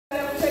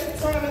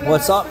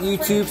What's up,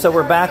 YouTube? So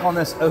we're back on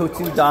this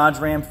 02 Dodge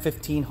Ram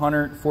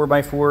 1500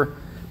 4x4,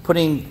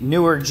 putting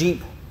newer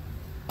Jeep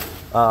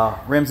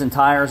rims and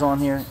tires on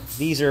here.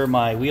 These are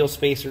my wheel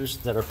spacers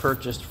that are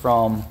purchased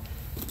from,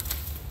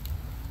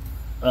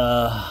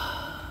 they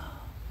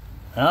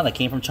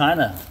came from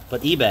China,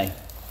 but eBay.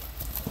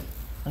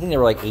 I think they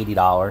were like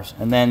 $80.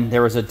 And then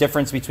there was a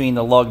difference between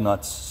the lug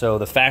nuts. So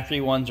the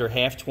factory ones are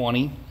half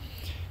 20,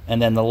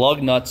 and then the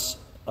lug nuts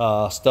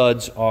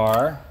studs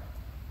are,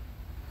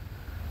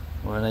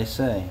 what do they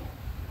say?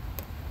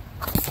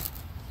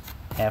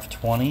 Half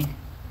 20?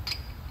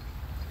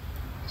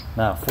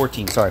 No,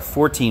 14, sorry,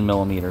 14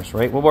 millimeters,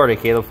 right? What were they,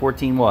 Caleb?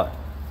 14 what?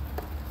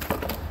 They're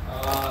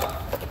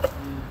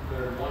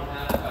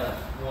 1/2 by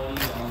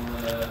 20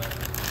 on the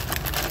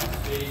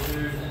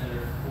spacers, and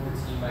they're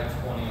 14 by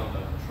 20 on the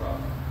truck.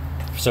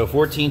 So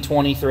 14,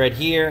 20 thread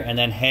here, and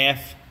then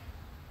half,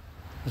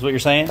 is what you're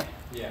saying?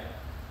 Yeah.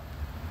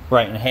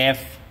 Right, and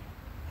half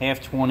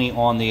 20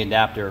 on the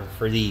adapter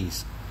for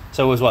these.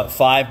 So it was what,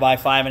 5 by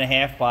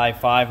 5.5 by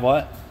 5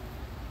 what?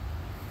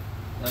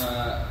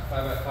 5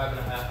 by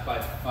 5.5 by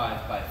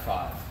 5 by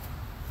 5.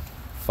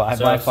 5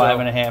 by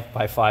 5.5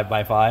 by 5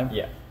 by 5?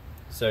 Yeah.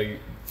 So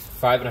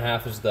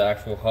 5.5 is the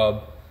actual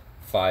hub,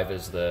 5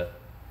 is the...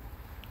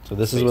 So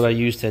this is what I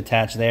used to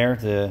attach there,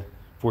 the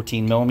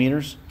 14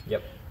 millimeters.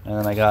 Yep. And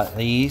then I got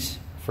these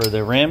for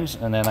the rims,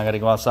 and then I got to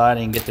go outside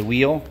and get the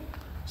wheel.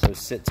 So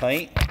sit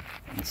tight.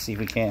 Let's see if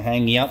we can't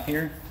hang you up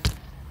here.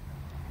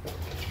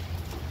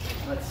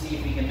 Let's see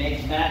if we can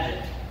make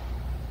magic.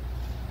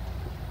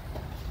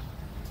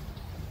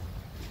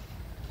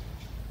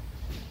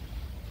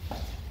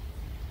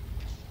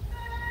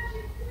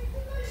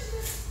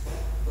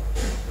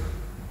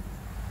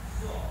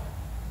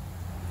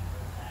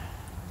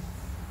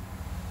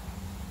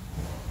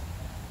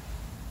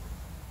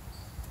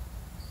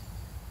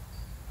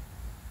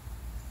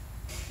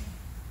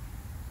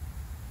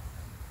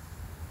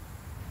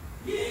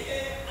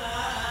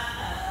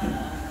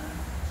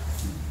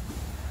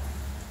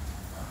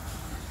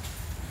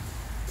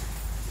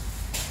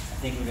 I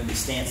think we're going to be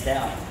stanced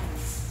out.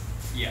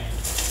 Yeah.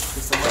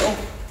 Just a little?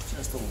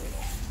 Just a little.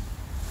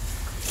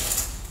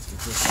 Let's get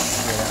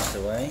this get out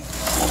the way.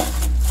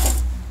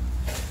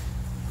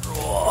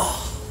 Oh.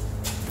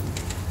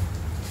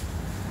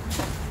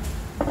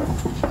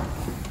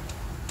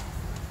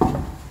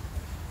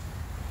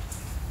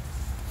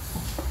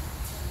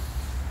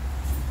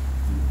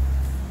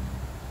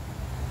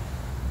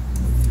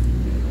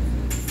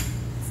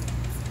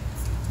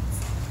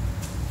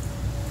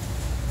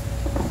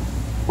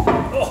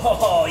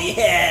 Oh,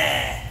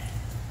 yeah.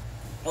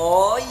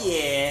 Oh,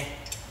 yeah.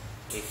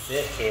 They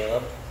fit,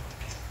 Caleb.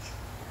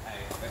 I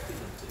expected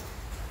them to.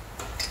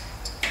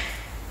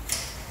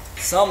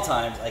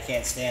 Sometimes I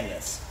can't stand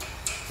this.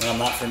 When I'm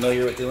not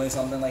familiar with doing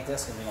something like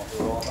this, because we don't do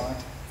it all the time.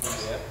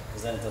 Yeah.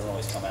 Because then it doesn't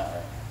always come out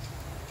right.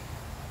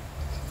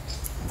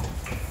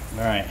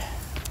 All right.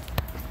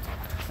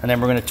 And then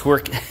we're going to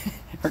torque,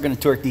 we're going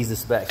to torque these to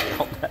spec.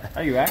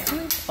 Are you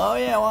actually? Oh,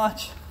 yeah,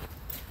 watch.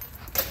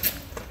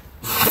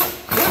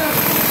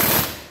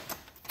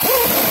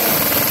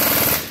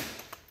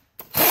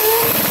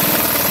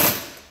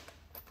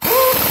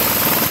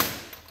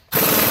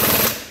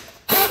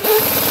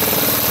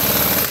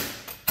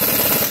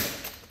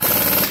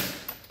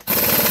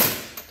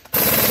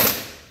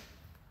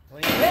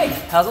 What do you think?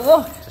 How's it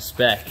look? It's a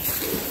spec.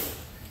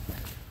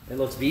 It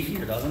looks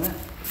beefier, doesn't it?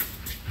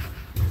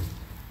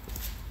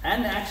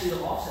 And actually the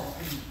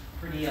offset's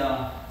pretty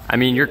I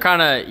mean, you're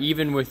kind of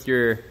even with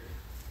your...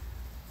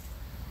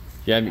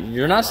 Yeah, I mean,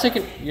 you're not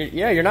sticking...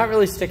 You're not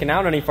really sticking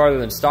out any farther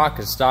than stock,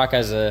 because stock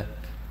has a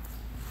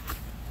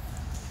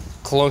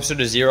closer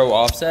to 0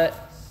 offset.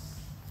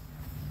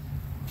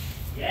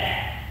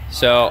 Yeah.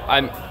 So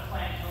I'm...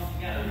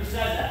 Who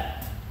said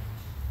that?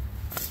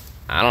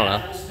 I don't know.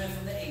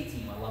 From the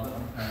A-team. I love it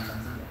when plans come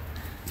together.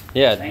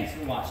 Yeah. Thanks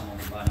for watching,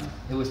 everybody.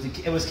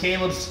 It was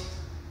Caleb's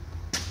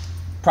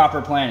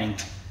proper planning.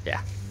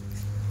 Yeah.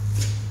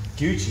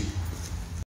 Gucci.